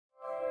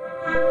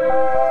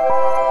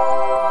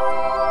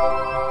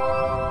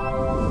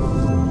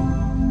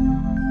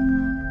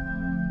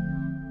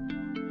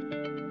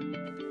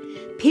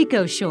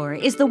PicoSure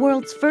is the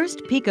world's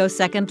first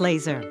picosecond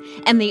laser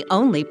and the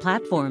only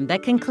platform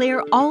that can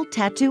clear all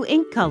tattoo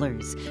ink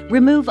colors,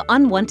 remove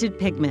unwanted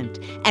pigment,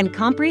 and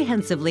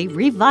comprehensively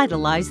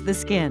revitalize the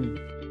skin.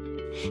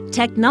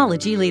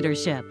 Technology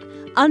leadership,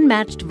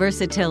 unmatched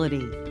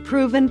versatility,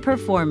 proven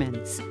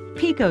performance.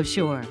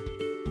 PicoSure.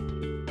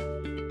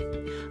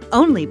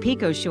 Only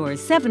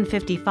PicoSure's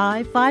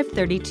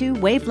 755-532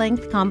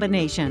 wavelength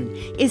combination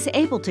is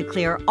able to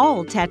clear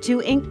all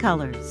tattoo ink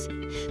colors.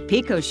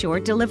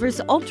 PicoSure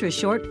delivers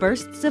ultra-short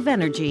bursts of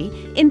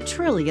energy in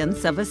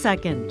trillionths of a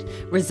second,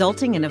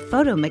 resulting in a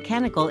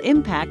photomechanical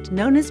impact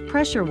known as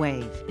pressure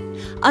wave.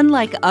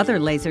 Unlike other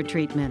laser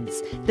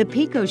treatments, the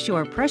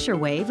PicoSure pressure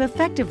wave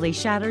effectively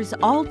shatters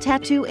all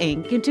tattoo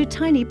ink into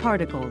tiny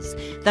particles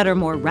that are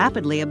more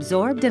rapidly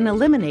absorbed and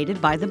eliminated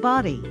by the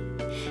body.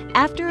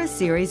 After a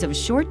series of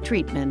short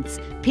treatments,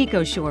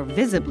 PicoSure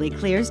visibly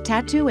clears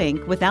tattoo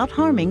ink without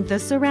harming the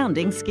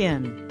surrounding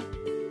skin.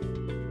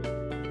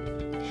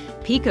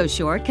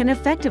 PicoSure can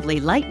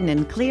effectively lighten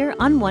and clear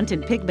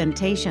unwanted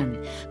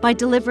pigmentation by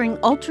delivering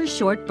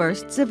ultra-short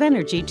bursts of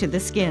energy to the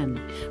skin,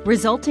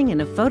 resulting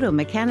in a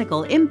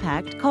photomechanical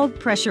impact called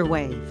pressure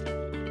wave.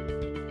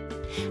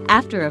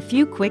 After a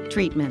few quick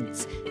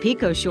treatments,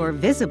 PicoSure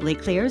visibly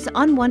clears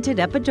unwanted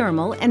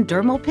epidermal and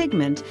dermal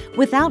pigment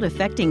without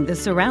affecting the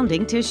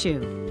surrounding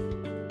tissue.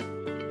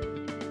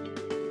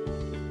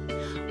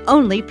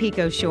 Only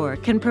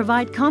PicoSure can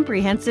provide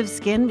comprehensive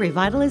skin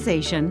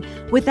revitalization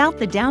without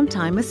the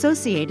downtime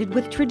associated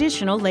with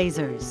traditional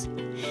lasers.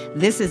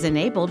 This is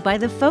enabled by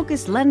the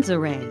focused lens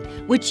array,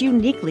 which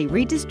uniquely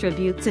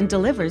redistributes and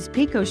delivers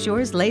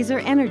PicoSure's laser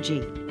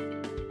energy.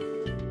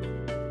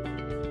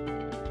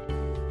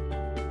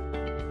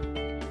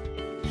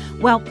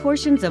 While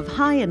portions of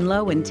high and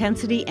low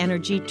intensity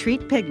energy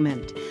treat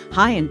pigment,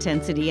 high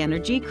intensity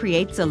energy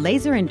creates a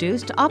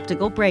laser-induced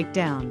optical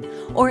breakdown,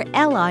 or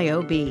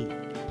LIOB.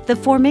 The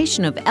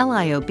formation of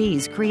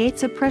LIOBs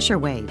creates a pressure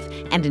wave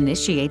and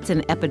initiates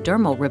an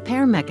epidermal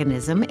repair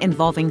mechanism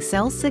involving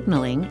cell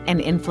signaling and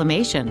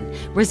inflammation,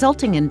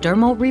 resulting in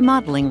dermal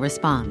remodeling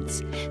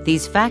response.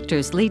 These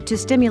factors lead to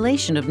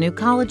stimulation of new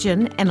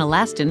collagen and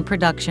elastin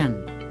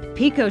production.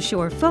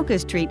 PicoSure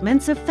focus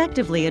treatments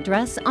effectively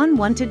address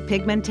unwanted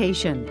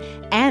pigmentation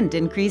and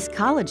increase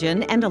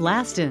collagen and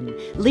elastin,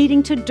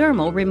 leading to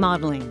dermal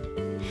remodeling.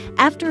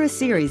 After a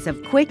series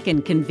of quick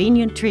and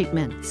convenient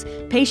treatments,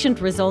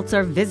 patient results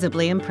are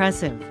visibly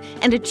impressive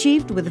and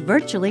achieved with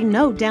virtually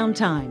no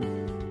downtime.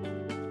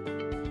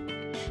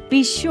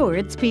 Be sure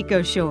it's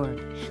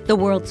PicoSure, the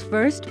world's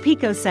first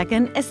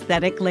picosecond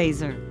aesthetic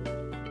laser.